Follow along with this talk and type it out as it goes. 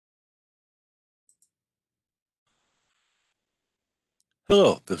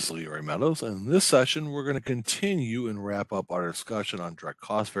Hello, this is Leroy Meadows, and in this session we're going to continue and wrap up our discussion on direct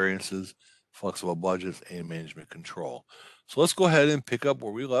cost variances, flexible budgets, and management control. So let's go ahead and pick up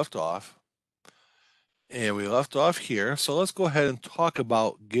where we left off. And we left off here, so let's go ahead and talk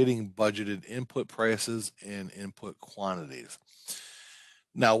about getting budgeted input prices and input quantities.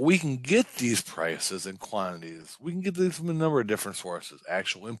 Now we can get these prices and quantities. We can get these from a number of different sources.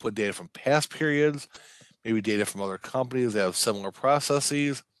 Actual input data from past periods, maybe data from other companies that have similar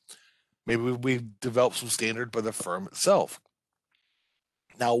processes. Maybe we develop some standard by the firm itself.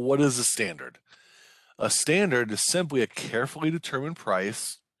 Now, what is a standard? A standard is simply a carefully determined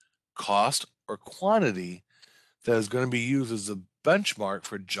price, cost, or quantity that is going to be used as a benchmark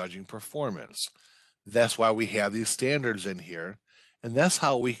for judging performance. That's why we have these standards in here, and that's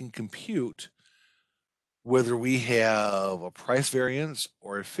how we can compute whether we have a price variance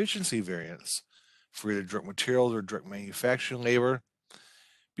or efficiency variance for either direct materials or direct manufacturing labor,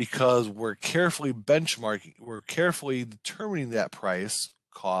 because we're carefully benchmarking, we're carefully determining that price,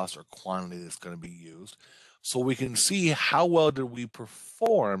 cost, or quantity that's going to be used, so we can see how well did we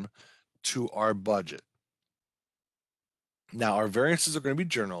perform to our budget. Now, our variances are going to be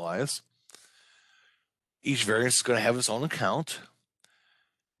journalized. Each variance is going to have its own account.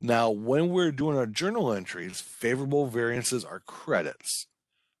 Now, when we're doing our journal entries, favorable variances are credits.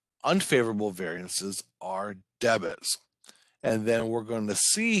 Unfavorable variances are debits. And then we're going to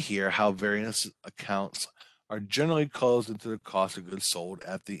see here how variance accounts are generally closed into the cost of goods sold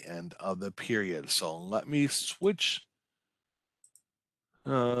at the end of the period. So let me switch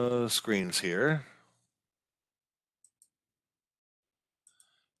screens here.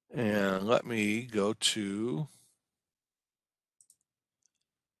 And let me go to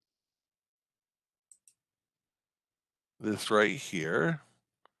this right here.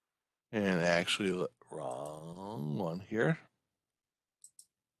 And actually, wrong one here.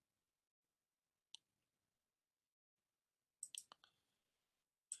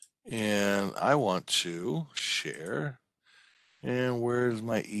 And I want to share. And where's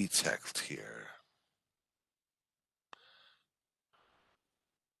my e-text here?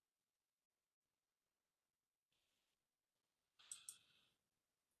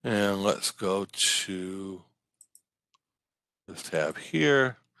 And let's go to this tab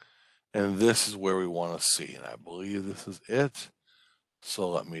here. And this is where we want to see. And I believe this is it. So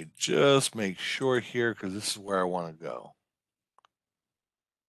let me just make sure here, because this is where I want to go.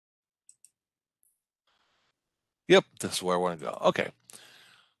 Yep, this is where I want to go. Okay.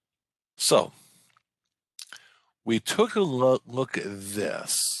 So we took a look at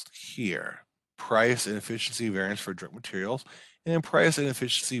this here. Price and efficiency variance for direct materials and price and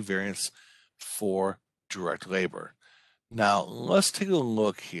efficiency variance for direct labor. Now let's take a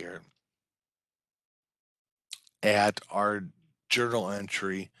look here at our journal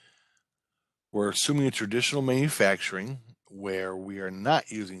entry. We're assuming a traditional manufacturing where we are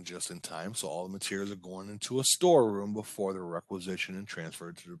not using just-in-time, so all the materials are going into a storeroom before they're requisitioned and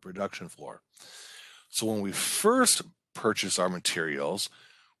transferred to the production floor. So when we first purchase our materials,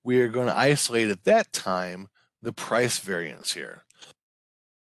 we are going to isolate at that time the price variance here.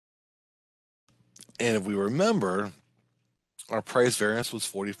 And if we remember, our price variance was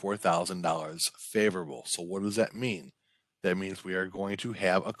 $44,000 favorable. So what does that mean? That means we are going to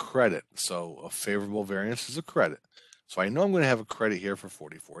have a credit. So a favorable variance is a credit. So I know I'm going to have a credit here for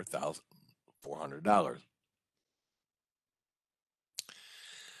 $44,400.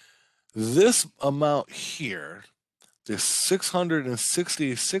 This amount here, this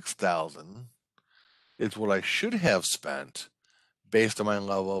 $666,000, is what I should have spent based on my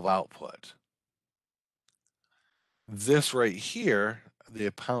level of output. This right here, the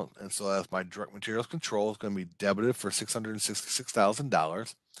account, and so that's my direct materials control is going to be debited for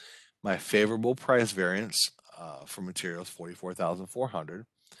 $666,000. My favorable price variance for materials, $44,400.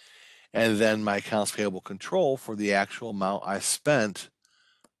 And then my accounts payable control for the actual amount I spent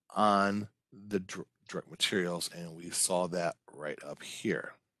on the direct materials, and we saw that right up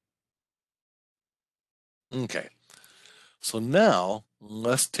here. Okay, so now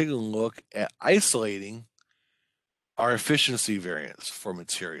let's take a look at isolating our efficiency variance for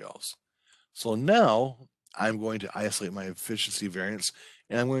materials. So now I'm going to isolate my efficiency variance,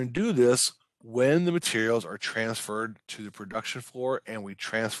 and I'm going to do this when the materials are transferred to the production floor and we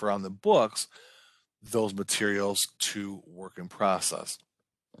transfer on the books those materials to work in process.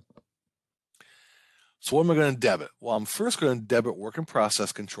 So what am I going to debit? Well, I'm first going to debit work in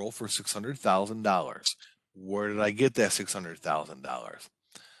process control for $600,000. Where did I get that $600,000?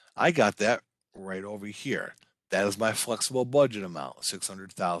 I got that right over here. That is my flexible budget amount,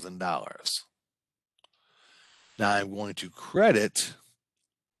 $600,000. Now I'm going to credit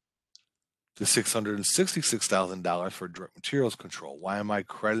the $666,000 for direct materials control. Why am I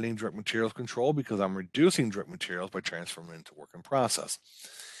crediting direct materials control? Because I'm reducing direct materials by transferring them into work in process.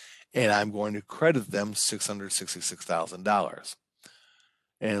 And I'm going to credit them $666,000.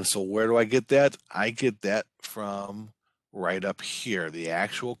 And so where do I get that? I get that from right up here, the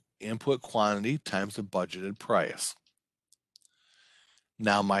actual input quantity times the budgeted price.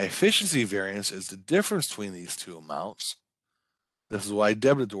 Now my efficiency variance is the difference between these two amounts. This is why I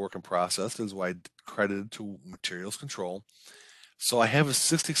debited to work in process. This is why I credited to materials control. So I have a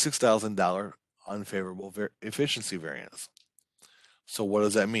 $66,000 unfavorable efficiency variance. So what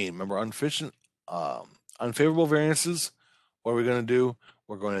does that mean? Remember, unfavorable variances, what are we going to do?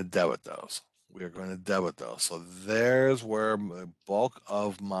 We're going to debit those. We are going to debit those. So there's where the bulk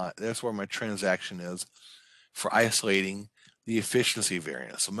of that's where my transaction is for isolating the efficiency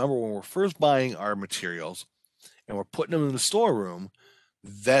variance. So remember, when we're first buying our materials and we're putting them in the storeroom,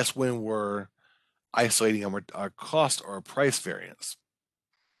 that's when we're isolating our cost or our price variance.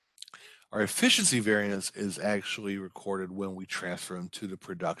 Our efficiency variance is actually recorded when we transfer them to the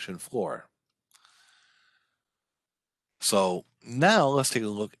production floor. So now let's take a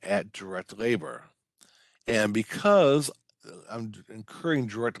look at direct labor. And because I'm incurring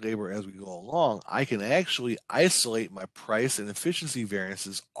direct labor as we go along, I can actually isolate my price and efficiency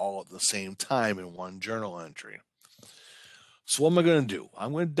variances all at the same time in one journal entry. So what am I going to do?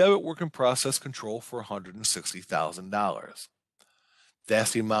 I'm going to debit work in process control for $160,000.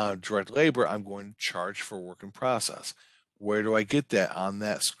 That's the amount of direct labor I'm going to charge for work in process. Where do I get that on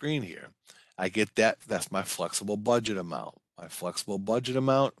that screen here? I get that's my flexible budget amount. My flexible budget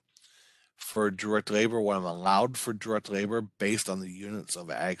amount for direct labor, what I'm allowed for direct labor based on the units of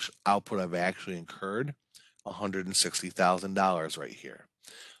output I've actually incurred, $160,000 right here.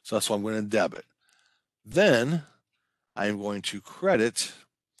 So that's what I'm going to debit. Then I'm going to credit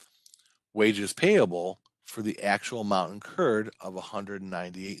wages payable for the actual amount incurred of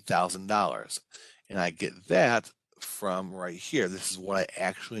 $198,000. And I get that from right here. This is what I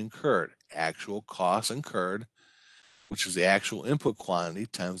actually incurred. Actual costs incurred, which is the actual input quantity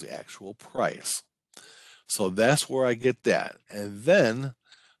times the actual price. So that's where I get that. And then,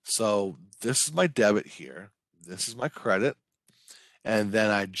 so this is my debit here. This is my credit. And then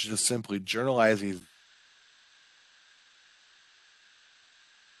I just simply journalize these.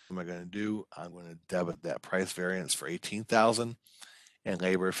 What am I going to do? I'm going to debit that price variance for 18,000 and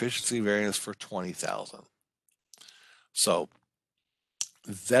labor efficiency variance for 20,000. So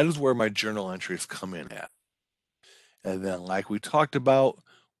that is where my journal entries come in at. And then like we talked about,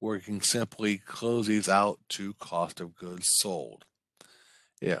 we can simply close these out to cost of goods sold.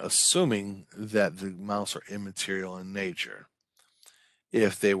 Yeah, assuming that the amounts are immaterial in nature.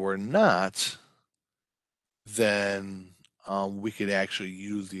 If they were not, then we could actually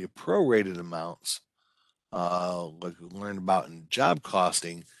use the prorated amounts, like we learned about in job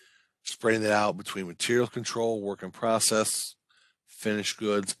costing, spreading it out between materials control, work in process, finished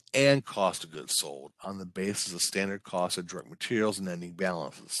goods, and cost of goods sold on the basis of standard cost of direct materials and ending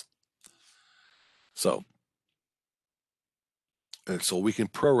balances. So we can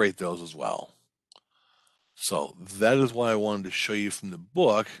prorate those as well. So that is what I wanted to show you from the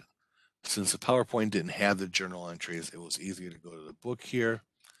book. Since the PowerPoint didn't have the journal entries, it was easier to go to the book here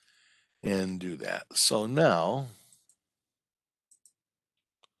and do that. So now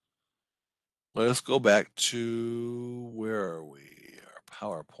let us go back to, where are we?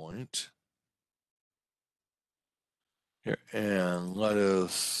 Our PowerPoint. Here, and let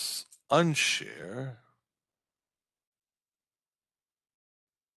us unshare.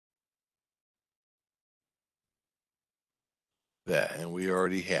 That, and we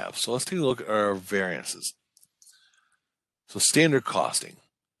already have. So let's take a look at our variances. So standard costing.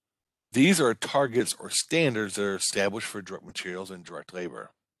 These are targets or standards that are established for direct materials and direct labor.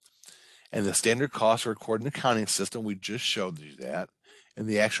 And the standard costs are recorded in the accounting system. We just showed you that. And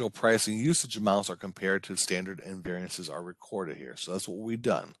the actual price and usage amounts are compared to standard, and variances are recorded here. So that's what we've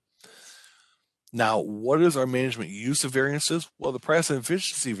done. Now, what is our management use of variances? Well, the price and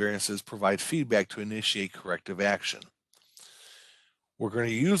efficiency variances provide feedback to initiate corrective action. We're going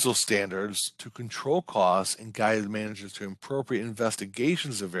to use those standards to control costs and guide managers to appropriate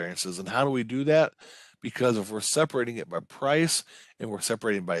investigations of variances. And how do we do that? Because if we're separating it by price and we're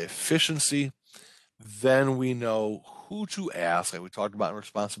separating by efficiency, then we know who to ask. Like we talked about in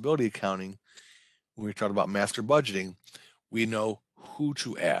responsibility accounting, when we talked about master budgeting, we know who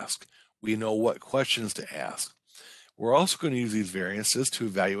to ask. We know what questions to ask. We're also going to use these variances to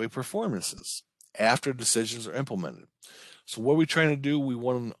evaluate performances after decisions are implemented. So what are we trying to do? We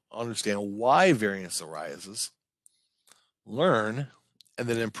want to understand why variance arises, learn, and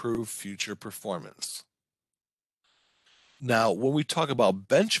then improve future performance. Now, when we talk about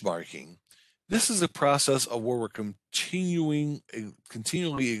benchmarking, this is a process of where we're continually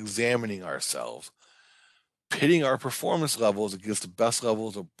examining ourselves, pitting our performance levels against the best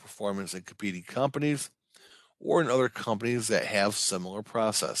levels of performance in competing companies or in other companies that have similar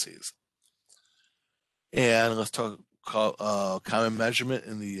processes. And let's talk common measurement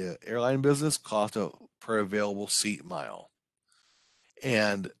in the airline business, cost per available seat mile.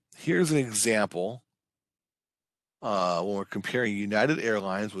 And here's an example when we're comparing United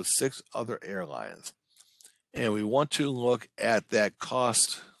Airlines with 6 other airlines. And we want to look at that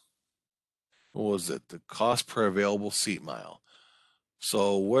cost. What was it? The cost per available seat mile.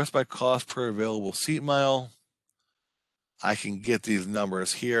 So where's my cost per available seat mile? I can get these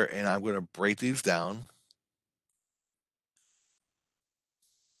numbers here, and I'm going to break these down.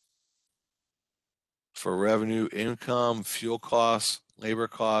 For revenue, income, fuel costs, labor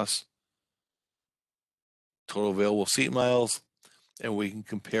costs, total available seat miles, and we can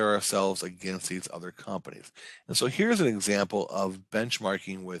compare ourselves against these other companies. And so here's an example of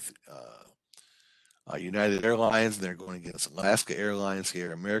benchmarking with United Airlines. They're going against Alaska Airlines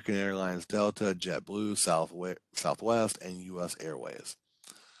here, American Airlines, Delta, JetBlue, Southwest, and U.S. Airways.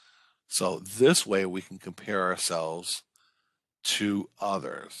 So this way we can compare ourselves to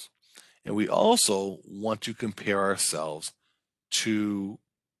others. And we also want to compare ourselves to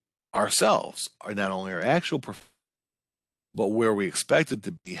ourselves, or not only our actual performance, but where we expect it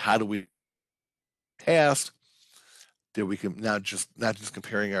to be. How do we pass? Did we not just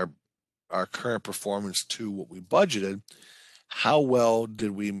comparing our current performance to what we budgeted? How well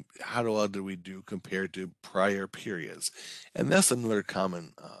did we do compared to prior periods? And that's another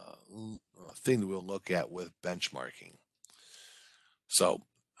common thing that we'll look at with benchmarking. So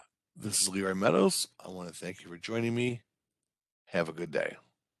this is Leroy Meadows. I want to thank you for joining me. Have a good day.